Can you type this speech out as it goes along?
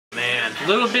A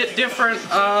little bit different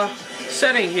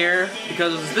setting here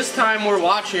because this time we're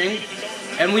watching,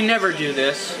 and we never do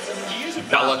this,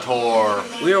 Bellator.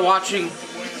 We are watching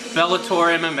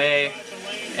Bellator MMA,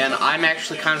 and I'm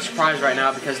actually kind of surprised right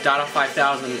now because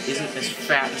Dada5000 isn't as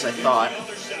fat as I thought.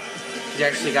 He's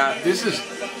actually got... This is,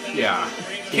 yeah,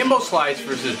 Kimbo Slice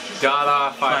versus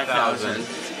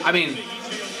Dada5000. I mean,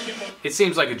 it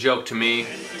seems like a joke to me,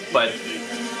 but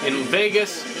in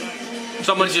Vegas,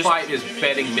 this fight is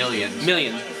betting millions.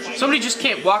 Somebody just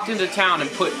walked into town and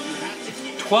put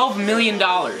 $12 million.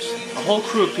 A whole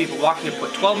crew of people walked in and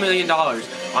put $12 million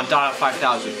on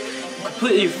Dada5000.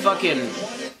 Completely fucking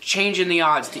changing the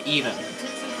odds to even.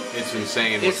 It's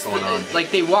insane what's going on. Like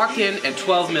they walked in and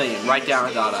 12 million right down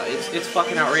to Dada. It's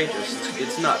fucking outrageous.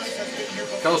 It's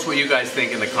nuts. Tell us what you guys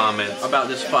think in the comments about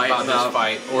this fight.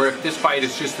 Or if this fight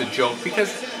is just a joke,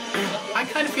 because I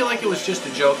kind of feel like it was just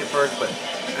a joke at first, but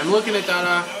I'm looking at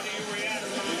Dada.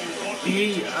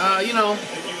 He, you know,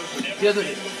 he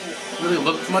doesn't really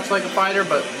look much like a fighter,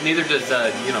 but neither does,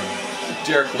 you know,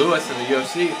 Derek Lewis in the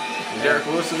UFC. Yeah. Derek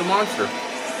Lewis is a monster.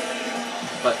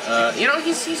 But, you know,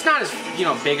 he's not as, you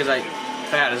know,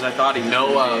 fat as I thought he was.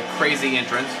 No crazy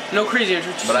entrance. No crazy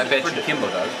entrance. But I bet you Kimbo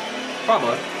does.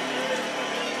 Probably.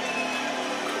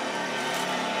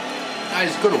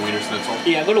 Guys, go to Wiener Schnitzel.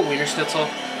 Yeah, go to Wiener Schnitzel.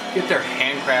 Get their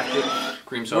handcrafted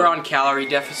cream soda. We're on calorie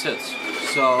deficits,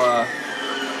 so,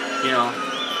 you know,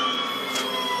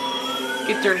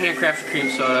 get their handcrafted cream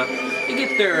soda, and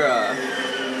get their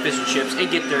fish and chips, and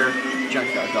get their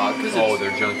junkyard dog. Oh,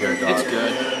 their junkyard dog. It's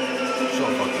good. So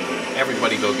fucking good.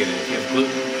 Everybody go get it. If you have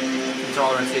gluten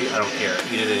intolerance, I don't care.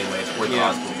 Eat it anyway. It's worth the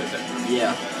hospital visit.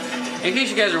 Yeah. In case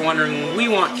you guys are wondering, we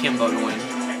want Kimbo to win.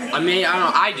 I mean, I don't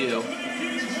know. I do.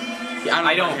 Yeah,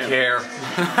 I don't care.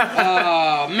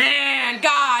 Oh, man.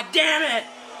 God damn it.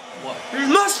 What? There's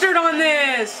mustard on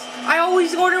this. I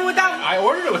always order without... I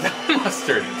ordered it without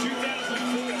mustard.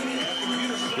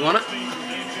 You want it?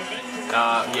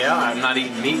 Yeah. I'm not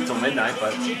eating meat until midnight,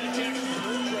 but...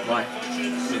 Why?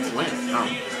 It's Lent. Oh.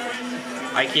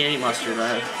 I can't eat mustard.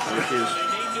 I refuse.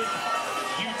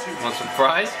 Want some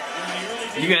fries?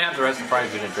 You can have the rest of the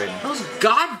fries we didn't trade. Those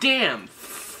goddamn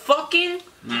fucking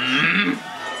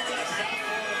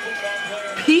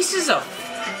pieces of...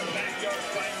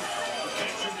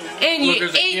 And you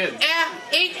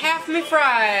ate half my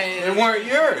fries. They weren't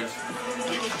yours.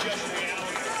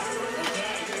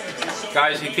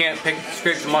 Guys, you can't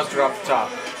scrape the mustard off the top.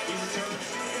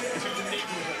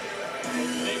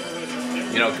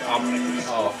 You know,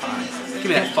 oh, fine. Give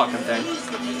me that fucking thing.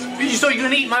 So you're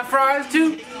gonna eat my fries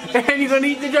too? And you're gonna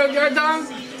eat the junkyard dog?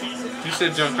 You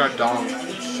said junkyard dog.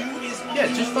 Yeah,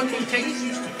 just fucking take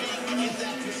it.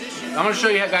 I'm gonna show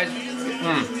you how, guys.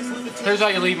 Here's how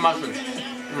you leave mustard.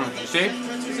 You see?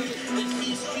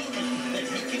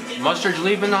 Mustard's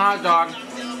leaving the hot dog.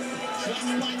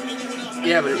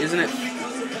 Yeah, but isn't it?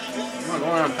 It's not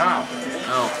going on top.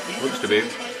 Oh, looks to be.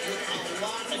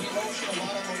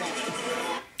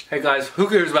 Hey guys, who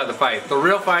cares about the fight? The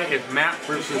real fight is Matt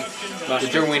versus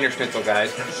the Wiener Schnitzel,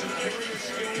 guys.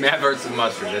 Matt versus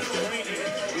mustard, that's good.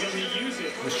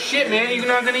 Well, shit, man, you're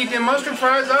not gonna eat them mustard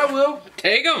fries? I will.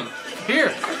 Take them.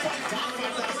 Here.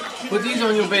 Put these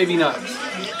on your baby nuts.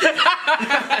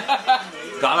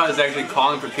 Dada is actually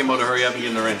calling for Kimbo to hurry up and get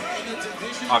in the ring.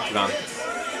 Octagon.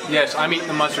 Yes, I'm eating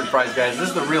the mustard fries, guys. This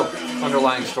is the real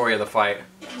underlying story of the fight.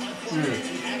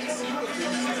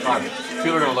 God,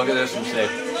 people are gonna look at this and say,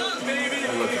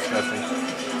 "They look disgusting."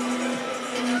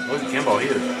 Look at Kimbo, he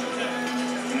is.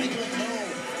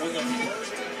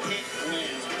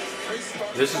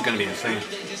 This is gonna be insane.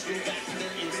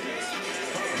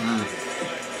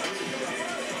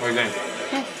 What do you think?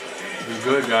 It's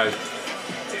good, guys.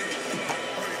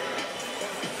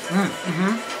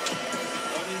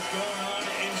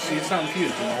 See, it's not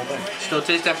infused in the whole thing. Still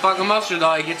taste that fucking mustard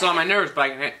though. It gets on my nerves, but I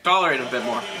can tolerate it a bit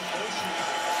more.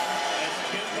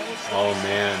 Oh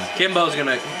man. Kimbo's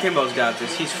got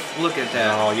this. Look at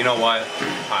that. Oh, you know what?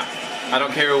 I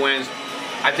don't care who wins.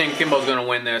 I think Kimbo's gonna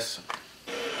win this.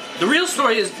 The real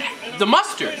story is the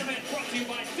mustard.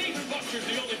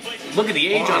 Look at the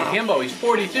age on Kimbo. He's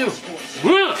 42.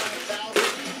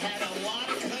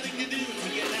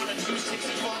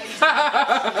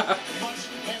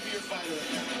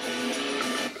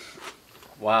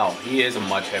 Wow, he is a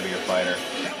much heavier fighter.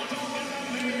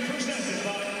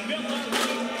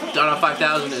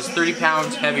 Dada5000 is 30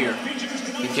 pounds heavier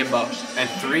than Kimbo. And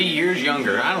 3 years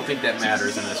younger. I don't think that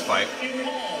matters in this fight.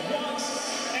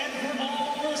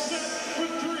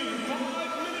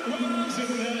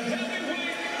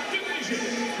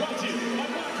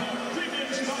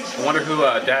 I wonder who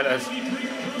Dada's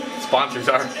sponsors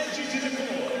are.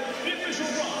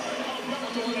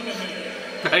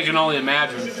 I can only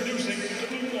imagine.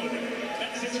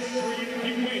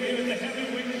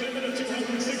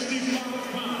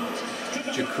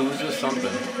 Yakuza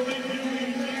something.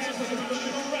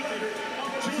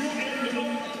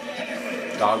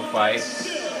 Dogfight.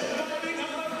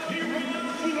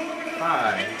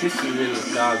 Hi, this is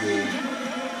little doggy.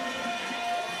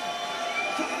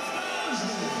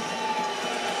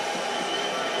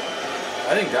 I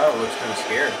think Dada looks kind of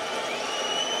scared.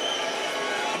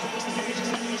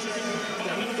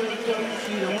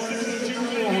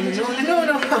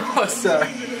 No, sorry.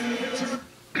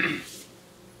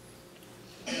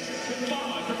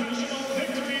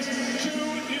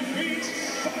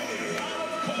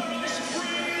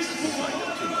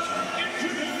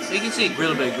 You can see a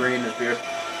little bit of gray in his beard.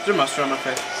 Is there mustard on my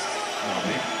face?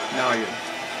 No, you're.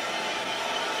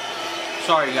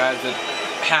 Sorry, guys, that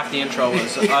half the intro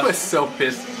was. He was so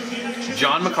pissed.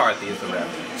 John McCarthy is the rep.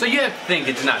 So you have to think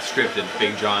it's not scripted,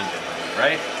 Big John did,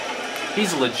 right?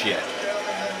 He's legit.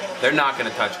 They're not going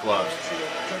to touch gloves.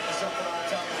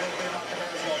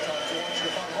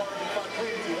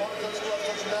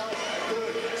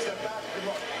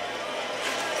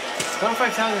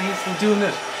 Dada5000, he's still doing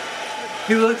this.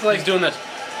 He looks like he's doing this.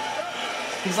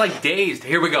 He's like dazed.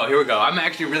 Here we go. Here we go. I'm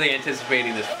actually really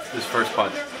anticipating this first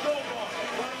punch.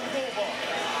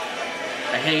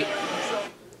 I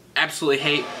absolutely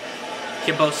hate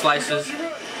Kimbo slices.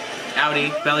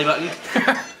 Outie, belly button.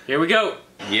 Here we go.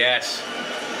 Yes.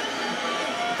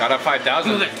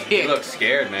 Dada5000. He looks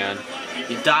scared, man.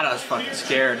 Dada's fucking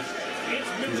scared.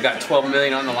 He's got 12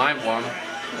 million on the line for him.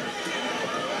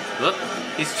 Look,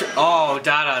 oh,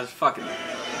 Dada's fucking.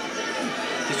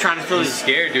 He's trying to throw. He's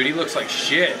scared, dude. He looks like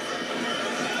shit.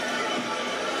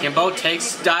 Kimbo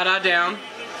takes Dada down.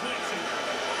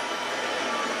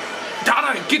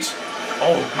 Dada gets.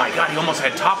 Oh my god, he almost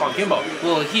had top on Kimbo.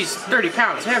 Well, he's 30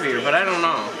 pounds heavier, but I don't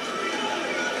know.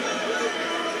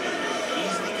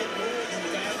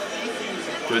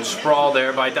 Good sprawl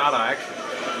there by Dada, actually.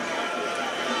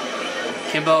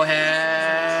 Kimbo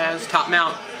has top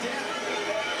mount.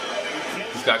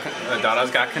 He's got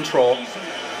Dada's got control.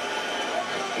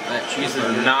 This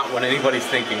is not what anybody's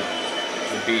thinking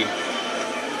would be.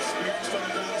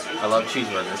 I love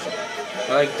cheeseburgers.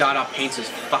 I like Dada paints his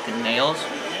fucking nails.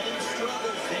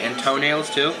 And toenails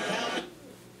too.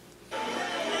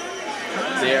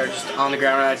 They are just on the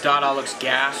ground. Dada looks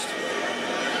gassed.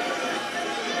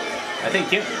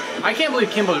 I can't believe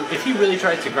Kimbo, if he really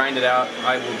tries to grind it out,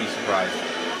 I will be surprised.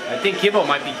 I think Kimbo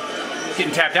might be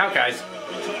getting tapped out, guys.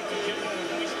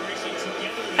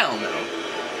 Hell no.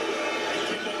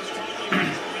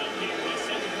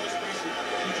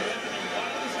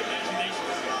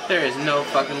 There is no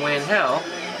fucking way in hell.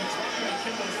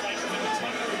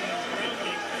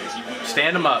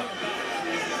 Stand him up.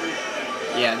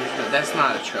 Yeah, that's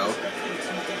not a choke.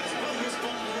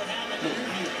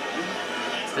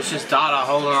 It's just Dada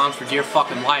holding on for dear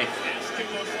fucking life.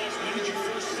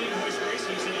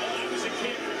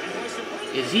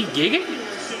 Is he gigging?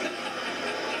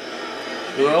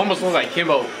 It almost looks like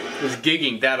Kimbo was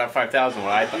gigging Dada5000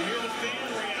 what I thought.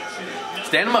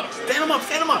 Stand him up! Stand him up!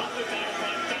 Stand him up!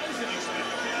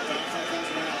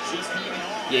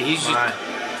 Yeah, he's just...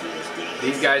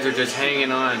 These guys are just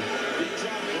hanging on.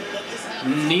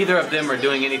 Neither of them are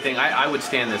doing anything. I would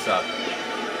stand this up.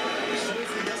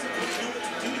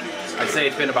 I'd say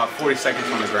it's been about 40 seconds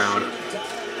on the ground.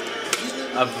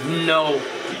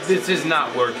 This is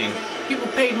not working. People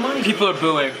paid money. People are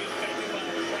booing.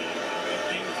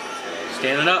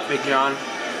 Standing up, Big John.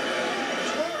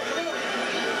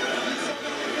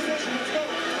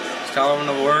 Just tell him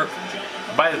to work.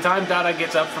 By the time Dada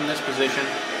gets up from this position,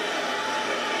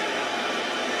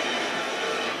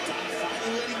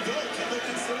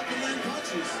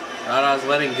 Dada's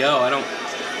letting go. I don't...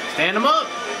 Stand him up!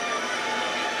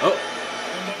 Oh.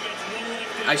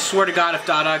 I swear to God, if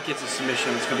Dada gets a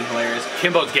submission, it's going to be hilarious.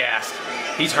 Kimbo's gassed.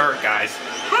 He's hurt, guys.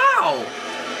 How?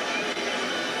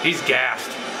 He's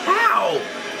gassed. How?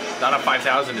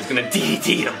 Dada5000 is going to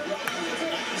DDT him.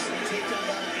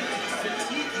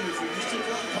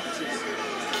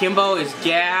 Kimbo is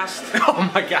gassed. Oh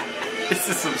my god. This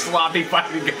is some sloppy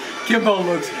fighting. Kimbo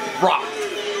looks rocked.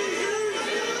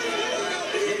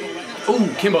 Ooh,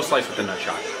 Kimbo sliced with the nut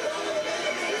shot.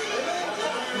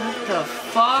 What the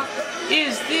fuck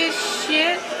is this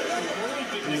shit?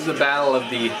 This is a battle of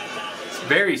the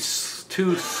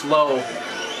two slow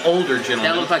older gentlemen.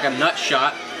 That looked like a nut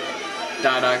shot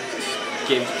Dada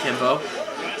gave to Kimbo.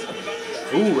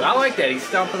 Ooh, I like that. He's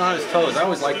stomping on his toes. I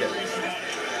always like that.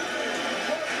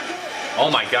 Oh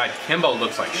my god, Kimbo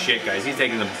looks like shit, guys. He's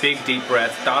taking a big deep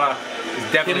breath. Dada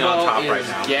is definitely on top right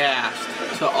now. Kimbo is gassed.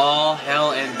 to all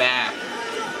hell and back.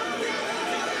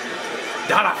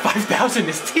 Dada5000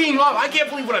 is teeing off. I can't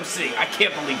believe what I'm seeing. I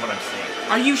can't believe what I'm seeing.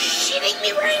 Are you shitting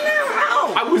me right now?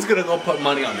 How? I was gonna go put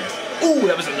money on this. Ooh,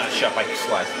 that was a nut shot by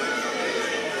Slice.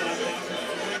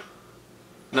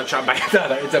 Nut shot by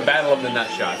Dada. It's a battle of the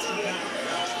nut shots.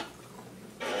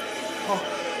 Oh.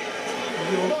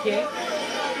 Are you okay?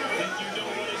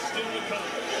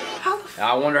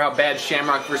 I wonder how bad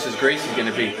Shamrock versus Grace is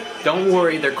gonna be. Don't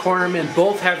worry, their cornermen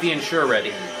both have the insure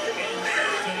ready.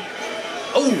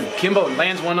 Oh, Kimbo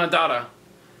lands one on Dada.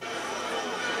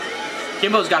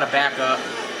 Kimbo's got to back up.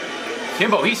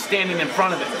 Kimbo, he's standing in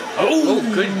front of it. Oh,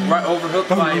 good right overhook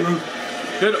by...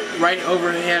 Good right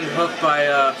overhand hook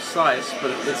by Slice,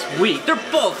 but it's weak. They're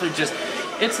both just...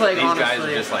 It's like, these honestly... guys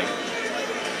are just like...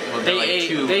 Well, they're like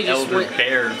two elder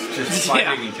bears just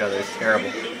fighting each other. It's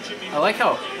terrible. I like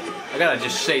how... I gotta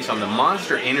just say something.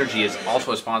 Monster Energy is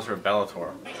also a sponsor of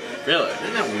Bellator. Really?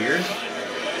 Isn't that weird?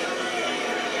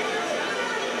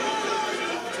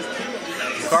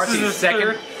 This is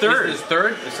second, third. This is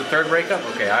third. It's the third breakup.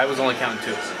 Okay, I was only counting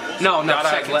two. No,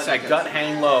 Dada let second. gut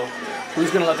hang low.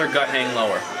 Who's gonna let their gut hang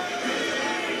lower?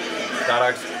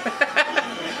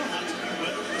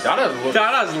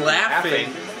 Dada's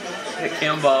laughing at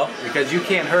Kimbo because you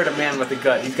can't hurt a man with a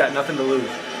gut. He's got nothing to lose.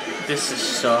 This is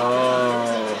so.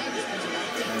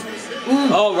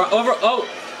 Oh, over. Oh.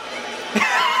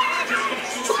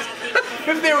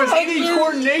 If there was any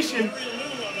coordination.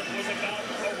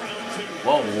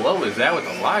 Whoa, what was that with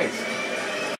the lights?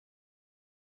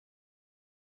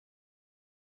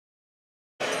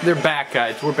 They're back,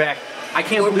 guys. We're back. I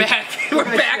can't believe back. We're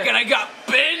back, and I got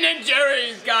Ben and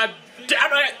Jerry's. God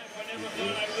damn it!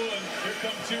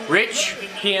 Rich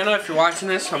Piano, if you're watching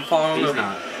this, I'm following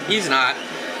him. He's not.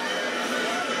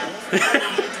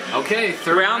 Okay,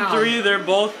 round three. They're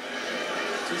both.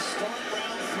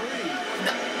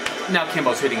 Now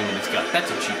Kimbo's hitting him in his gut. That's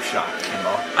a cheap shot,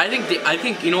 Kimbo. I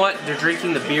think you know what? They're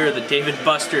drinking the beer that David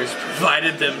Buster's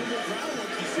provided them.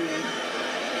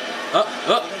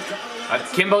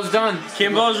 Kimbo's done.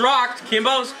 Kimbo's rocked.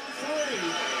 Kimbo's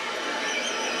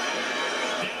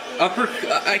upper.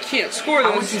 I can't score this.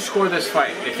 How would you score this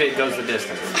fight if it goes the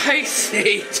distance? I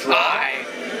say tie.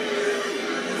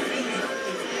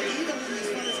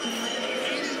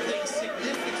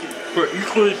 For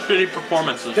equally shitty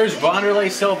performances. There's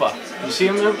Wanderlei Silva. You see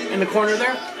him in the corner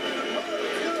there?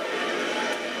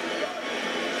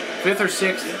 5th or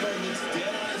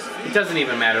 6th. It doesn't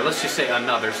even matter. Let's just say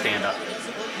another stand-up.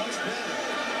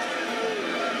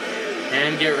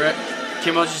 And get rid.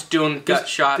 Kimbo's just doing gut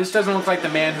shots. This doesn't look like the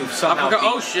man who somehow beat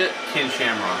Ken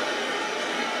Shamrock.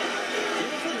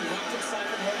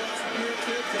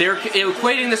 They're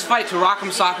equating this fight to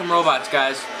Rock'em Sock'em Robots,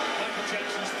 guys.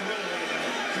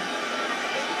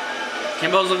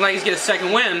 Kimbo's looking like he's getting a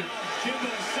second win.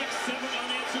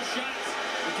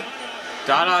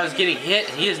 Dada is getting hit.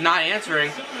 He is not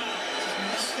answering.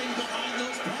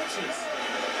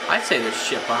 I'd say there's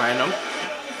shit behind him.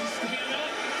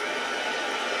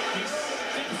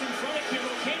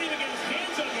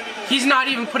 He's not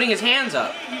even putting his hands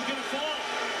up.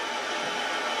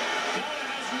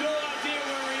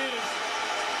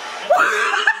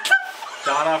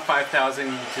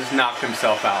 Dada5000 just knocked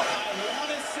himself out.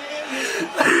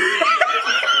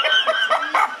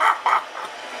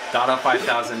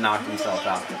 Dada5000 knocked himself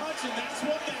out.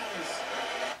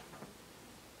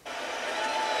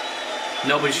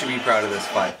 Nobody should be proud of this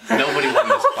fight. Nobody won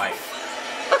this fight.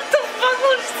 What the fuck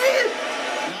was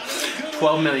this?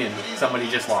 12 million. Somebody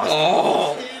just lost.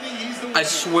 Oh! I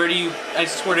swear to you, I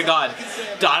swear to God,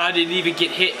 Dada didn't even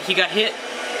get hit. He got hit,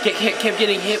 kept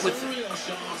getting hit with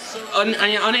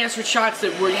unanswered shots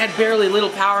that had barely little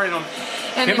power in them.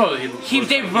 And he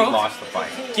lost the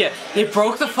fight. Yeah, they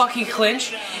broke the fucking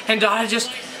clinch, and Dada just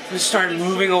started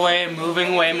moving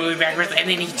backwards, and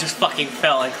then he just fucking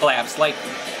fell and collapsed like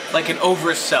an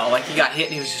oversell. Like he got hit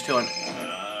and he was just doing.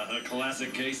 A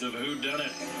classic case of who done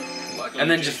it.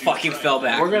 And then just fucking fell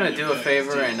back. We're gonna do a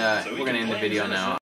favor and we're gonna end the video now.